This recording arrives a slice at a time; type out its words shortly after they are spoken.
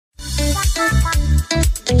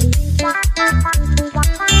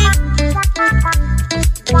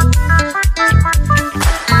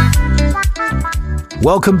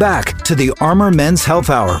Welcome back to the Armor Men's Health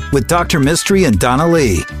Hour with Dr. Mystery and Donna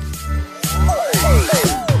Lee.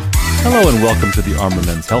 Hello and welcome to the Armor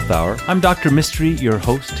Men's Health Hour. I'm Dr. Mystery, your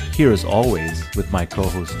host, here as always with my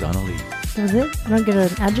co-host Donna Lee. That was it? I don't get an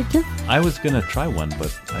adjective? I was going to try one,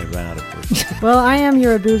 but I ran out of words. Well, I am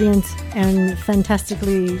your ebullient and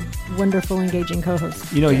fantastically wonderful, engaging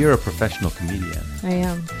co-host. You know, you're a professional comedian. I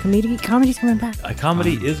am. Comedy's coming back.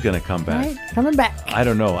 Comedy is going to come back. Right? Coming back. I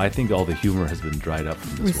don't know. I think all the humor has been dried up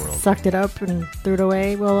from this world. Sucked it up and threw it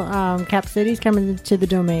away. Well, Cassidy's coming to the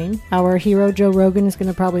domain. Our hero, Joe Rogan, is going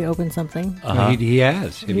to probably open something. He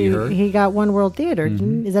has. Have you heard? He got One World Theater.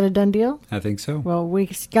 Mm-hmm. Is that a done deal? I think so. Well, we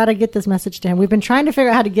got to get this message to him. We've been trying to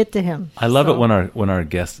figure out how to get to him. I love it when our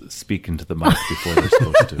guests speak into the mic before they're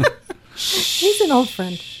supposed to. He's an old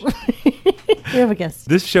friend. We have a guest.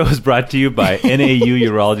 This show is brought to you by NAU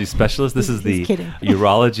Urology Specialist. This is the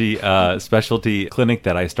urology specialty clinic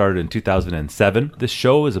that I started in 2007. This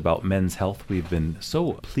show is about men's health. We've been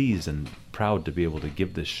so pleased and proud to be able to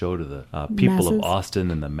give this show to the people of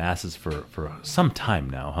Austin and the masses for some time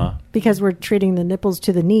now, huh? Because we're treating the nipples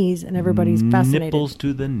to the knees and everybody's fascinated. Nipples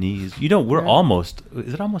to the knees. You know, we're almost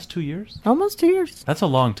 2 years? Almost 2 years. That's a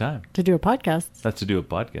long time. To do a podcast. That's to do a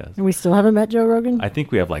podcast. And we still haven't met Joe Rogan? I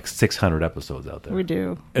think we have like 600 episodes out there. We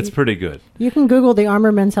do. It's pretty good. You can Google the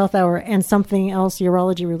Armor Men's Health Hour and something else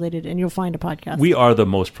urology related and you'll find a podcast. We are the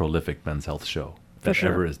most prolific men's health show that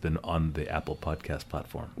ever has been on the Apple Podcast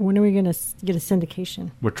platform. When are we going to get a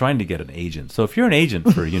syndication? We're trying to get an agent. So if you're an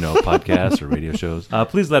agent for, podcasts or radio shows,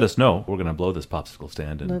 please let us know. We're going to blow this popsicle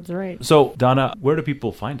stand. That's right. So, Donna, where do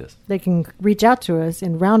people find us? They can reach out to us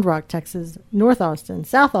in Round Rock, Texas, North Austin,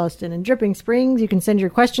 South Austin, and Dripping Springs. You can send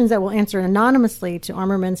your questions that we'll answer anonymously to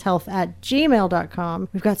armormenshealth@gmail.com.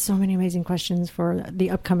 We've got so many amazing questions for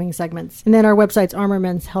the upcoming segments. And then our website's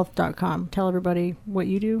armormenshealth.com. Tell everybody what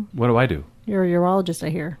you do. What do I do? You're a urologist, I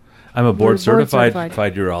hear. I'm a board-certified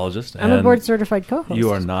urologist. I'm a board-certified co-host. You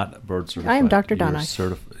are not board-certified. I am Dr. Donna.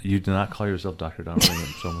 You do not call yourself Dr. Donna. You're in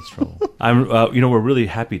so much trouble. We're really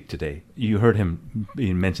happy today. You heard him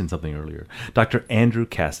mention something earlier. Dr. Andrew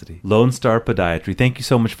Cassidy, Lone Star Podiatry. Thank you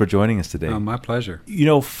so much for joining us today. Oh, my pleasure.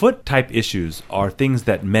 Foot-type issues are things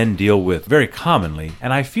that men deal with very commonly,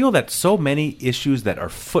 and I feel that so many issues that are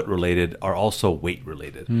foot-related are also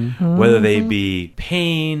weight-related, whether they be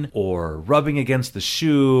pain or rubbing against the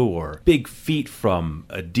shoe or big feet from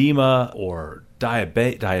edema or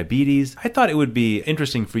diabetes. I thought it would be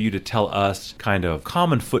interesting for you to tell us kind of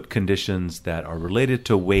common foot conditions that are related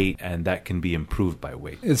to weight and that can be improved by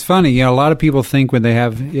weight. It's funny, a lot of people think when they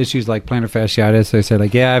have issues like plantar fasciitis, they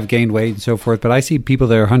say I've gained weight and so forth, but I see people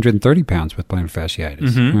that are 130 pounds with plantar fasciitis.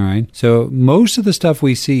 Mm-hmm. All right. So most of the stuff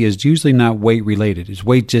we see is usually not weight related. It's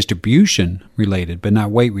weight distribution related, but not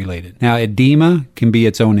weight related. Now, edema can be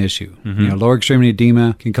its own issue. Mm-hmm. Lower extremity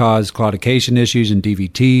edema can cause claudication issues and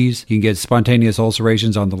DVTs. You can get spontaneous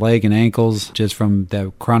ulcerations on the leg and ankles just from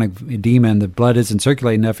the chronic edema, and the blood isn't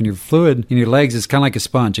circulating enough, and your fluid in your legs is kind of like a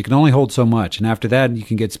sponge. It can only hold so much, and after that you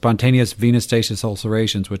can get spontaneous venous stasis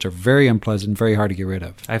ulcerations, which are very unpleasant and very hard to get rid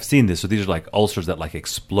of. I've seen this. So these are like ulcers that like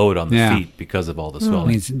explode on the feet because of all the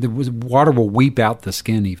swelling. The water will weep out the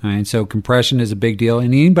skin even. And so compression is a big deal,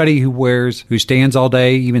 and anybody who stands all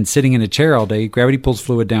day, even sitting in a chair all day, gravity pulls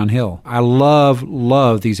fluid downhill. I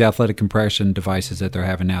love these athletic compression devices that they're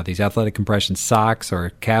having now. These athletic compression socks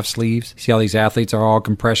or calf sleeves. See how these athletes are all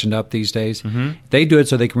compressioned up these days? Mm-hmm. They do it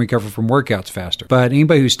so they can recover from workouts faster. But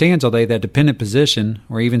anybody who stands all day, that dependent position,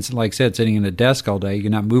 or even, like I said, sitting in a desk all day,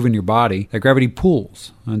 you're not moving your body, that gravity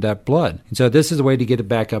pulls on that blood. And so this is a way to get it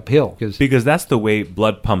back uphill. Because that's the way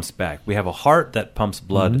blood pumps back. We have a heart that pumps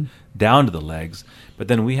blood down to the legs, but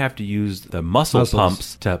then we have to use the muscles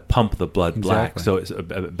pumps to pump the blood back, so it's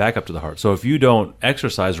back up to the heart. So if you don't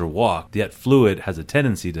exercise or walk, that fluid has a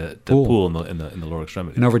tendency to pool in the lower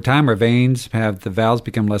extremity. And over time, our veins the valves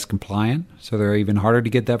become less compliant, so they're even harder to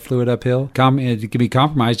get that fluid uphill. It can be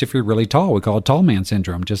compromised if you're really tall. We call it tall man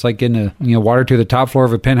syndrome. Just like getting water to the top floor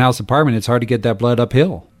of a penthouse apartment, it's hard to get that blood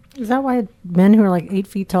uphill. Is that why men who are like 8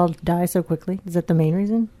 feet tall die so quickly? Is that the main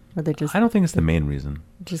reason? Or they just? I don't think it's the main reason.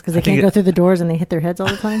 Just because they can't go through the doors and they hit their heads all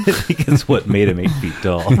the time? I think it's what made them 8 feet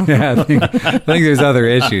tall. Yeah, I think there's other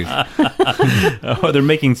issues. They're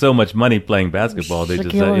making so much money playing basketball. They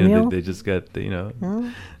just got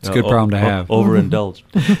it's a good problem to have. Overindulged.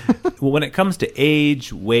 Well, when it comes to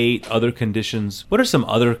age, weight, other conditions, what are some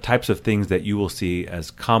other types of things that you will see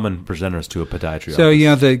as common presenters to a podiatry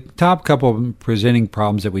office? The top couple of presenting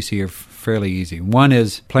problems that we see are fairly easy. One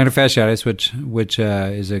is plantar fasciitis, which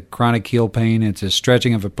is a chronic heel pain. It's a stretching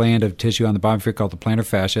stretching of a band of tissue on the bottom of your foot called the plantar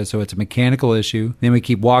fascia. So it's a mechanical issue. Then we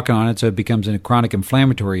keep walking on it, so it becomes a chronic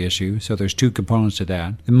inflammatory issue. So there's two components to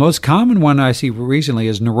that. The most common one I see recently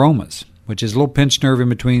is neuromas, which is a little pinched nerve in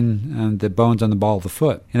between the bones on the ball of the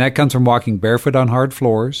foot. And that comes from walking barefoot on hard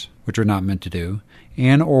floors, which we're not meant to do,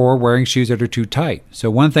 and or wearing shoes that are too tight. So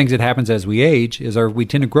one of the things that happens as we age is we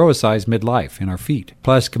tend to grow a size midlife in our feet.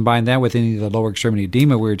 Plus, combine that with any of the lower extremity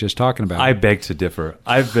edema we were just talking about. I beg to differ.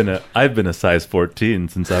 I've been a size 14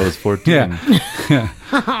 since I was 14. Yeah.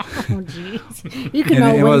 Oh, jeez. You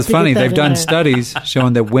can It was funny. They've done studies. studies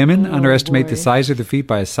showing that women underestimate the boy. size of their feet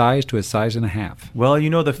by a size to a size and a half. Well,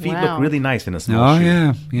 the feet Wow. look really nice in a small Oh,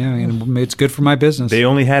 shoe. yeah. And it's good for my business. They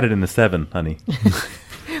only had it in the 7, honey.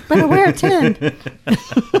 But I wear a 10.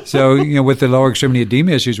 So, with the lower extremity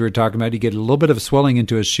edema issues we were talking about, you get a little bit of swelling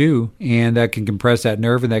into a shoe, and that can compress that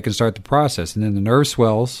nerve, and that can start the process. And then the nerve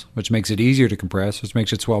swells, which makes it easier to compress, which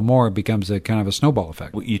makes it swell more. It becomes a kind of a snowball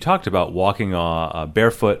effect. You talked about walking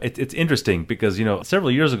barefoot. It's interesting because,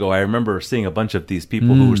 several years ago, I remember seeing a bunch of these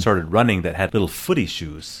people who started running that had little footy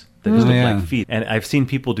shoes that just look Yeah. like feet. And I've seen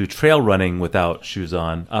people do trail running without shoes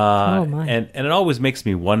on. Oh, my. And it always makes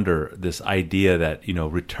me wonder, this idea that,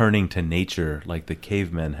 returning to nature, like the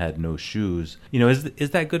cavemen had no shoes. Is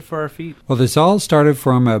that good for our feet? Well, this all started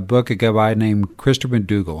from a book a guy named Christopher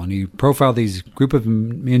McDougall, and he profiled these group of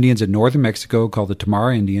Indians in northern Mexico called the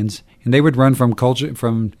Tamara Indians, and they would run from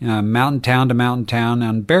mountain town to mountain town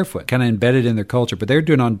on barefoot, kind of embedded in their culture, but they were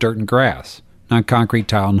doing it on dirt and grass, not concrete,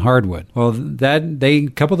 tile, and hardwood. Well, a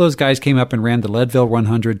couple of those guys came up and ran the Leadville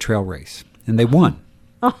 100 trail race, and they won.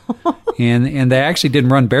 And they actually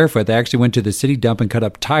didn't run barefoot. They actually went to the city dump and cut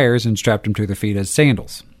up tires and strapped them to their feet as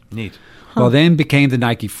sandals. Neat. Well, then became the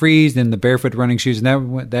Nike Frees, then the barefoot running shoes,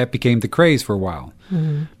 and that became the craze for a while.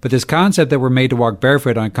 Mm-hmm. But this concept that we're made to walk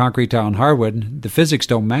barefoot on concrete, tile, and hardwood, the physics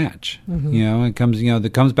don't match. Mm-hmm.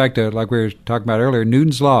 It comes back to, like we were talking about earlier,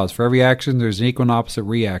 Newton's laws. For every action, there's an equal and opposite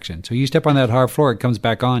reaction. So you step on that hard floor, it comes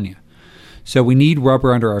back on you. So we need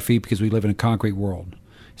rubber under our feet because we live in a concrete world,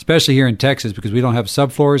 especially here in Texas because we don't have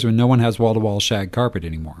subfloors and no one has wall-to-wall shag carpet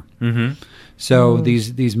anymore. Mm-hmm. So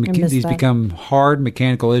these become hard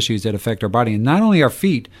mechanical issues that affect our body, and not only our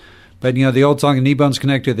feet, but the old song, knee bones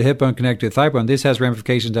connect to the hip bone, connect to the thigh bone. This has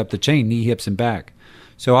ramifications up the chain, knee, hips, and back.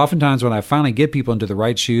 So oftentimes when I finally get people into the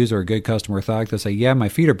right shoes or a good customer orthotic, they'll say, "Yeah, my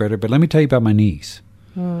feet are better, but let me tell you about my knees."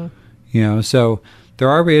 So there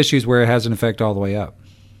are issues where it has an effect all the way up,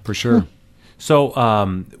 for sure. So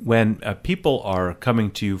when people are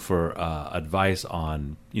coming to you for advice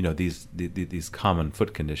on these common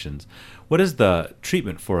foot conditions, what is the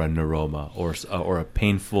treatment for a neuroma or a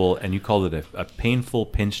painful, and you call it a painful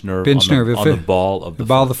pinched nerve on the ball of the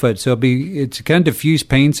ball of the foot? So it's kind of diffuse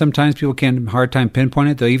pain. Sometimes people can have a hard time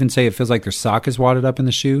pinpointing it. They'll even say it feels like their sock is wadded up in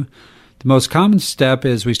the shoe. The most common step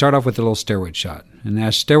is we start off with a little steroid shot, and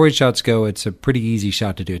as steroid shots go, it's a pretty easy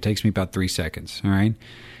shot to do. It takes me about 3 seconds. All right.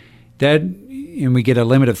 And we get a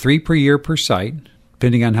limit of 3 per year per site.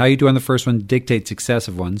 Depending on how you do on the first one, dictates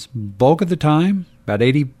successive ones. Bulk of the time, about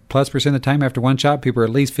 80+% of the time after one shot, people are at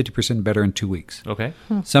least 50% better in 2 weeks. Okay.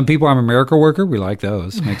 Some people, I'm a miracle worker. We like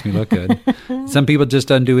those. Makes me look good. Some people just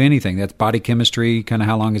doesn't do anything. That's body chemistry, kind of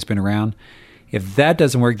how long it's been around. If that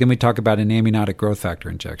doesn't work, then we talk about an amniotic growth factor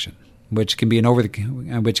injection, which can be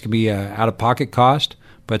out-of-pocket cost,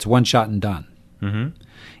 but it's one shot and done. Mm-hmm.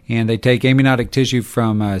 And they take amniotic tissue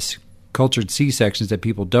from cultured C-sections that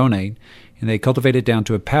people donate, and they cultivate it down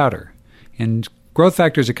to a powder. And growth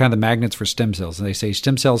factors are kind of the magnets for stem cells. And they say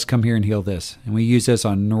stem cells come here and heal this. And we use this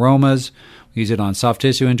on neuromas. We use it on soft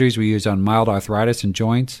tissue injuries. We use it on mild arthritis and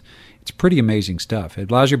joints. It's pretty amazing stuff. It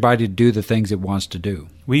allows your body to do the things it wants to do.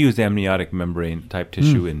 We use amniotic membrane type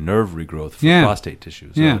tissue in nerve regrowth for prostate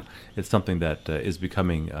tissue. So it's something that is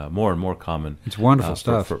becoming more and more common. It's wonderful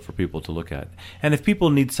stuff for people to look at. And if people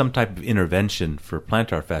need some type of intervention for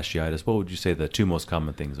plantar fasciitis, what would you say the 2 most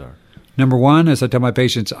common things are? Number 1, as I tell my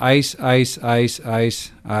patients, ice, ice, ice,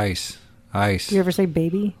 ice, ice, ice. Do you ever say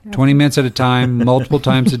baby? 20 minutes at a time, multiple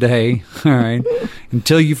times a day, all right,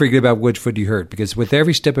 until you forget about which foot you hurt. Because with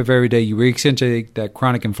every step of every day, you re-accentuate that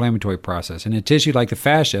chronic inflammatory process. And a tissue like the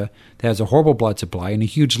fascia that has a horrible blood supply and a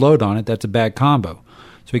huge load on it, that's a bad combo.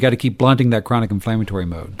 So we got to keep blunting that chronic inflammatory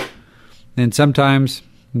mode. Then sometimes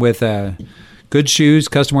with good shoes,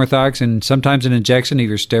 custom orthotics, and sometimes an injection,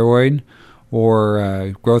 either steroid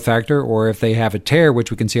or growth factor, or if they have a tear,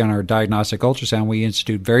 which we can see on our diagnostic ultrasound, we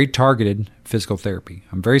institute very targeted physical therapy.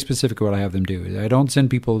 I'm very specific what I have them do. I don't send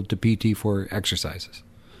people to PT for exercises.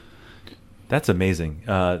 That's amazing.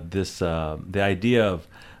 The idea of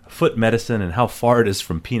foot medicine and how far it is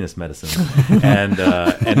from penis medicine, and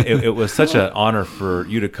it was such an honor for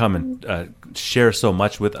you to come and share so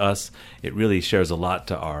much with us. It really shares a lot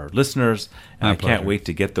to our listeners, and My I can't pleasure. wait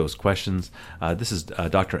to get those questions. This is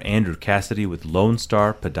Dr. Andrew Cassidy with Lone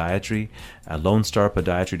Star Podiatry,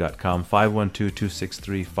 LoneStarPodiatry.com,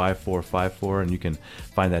 512-263-5454, and you can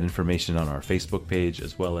find that information on our Facebook page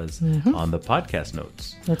as well as on the podcast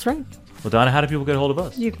notes. That's right. Well, Donna, how do people get a hold of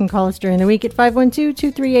us? You can call us during the week at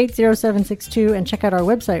 512-238-0762 and check out our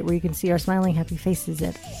website where you can see our smiling happy faces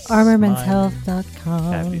at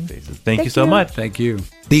armormenshealth.com. Happy faces. Thank you so much. Thank you.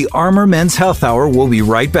 The Armor Men's Health Hour will be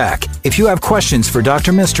right back. If you have questions for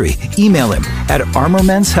Dr. Mystery, email him at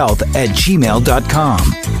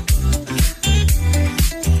armormenshealth@gmail.com.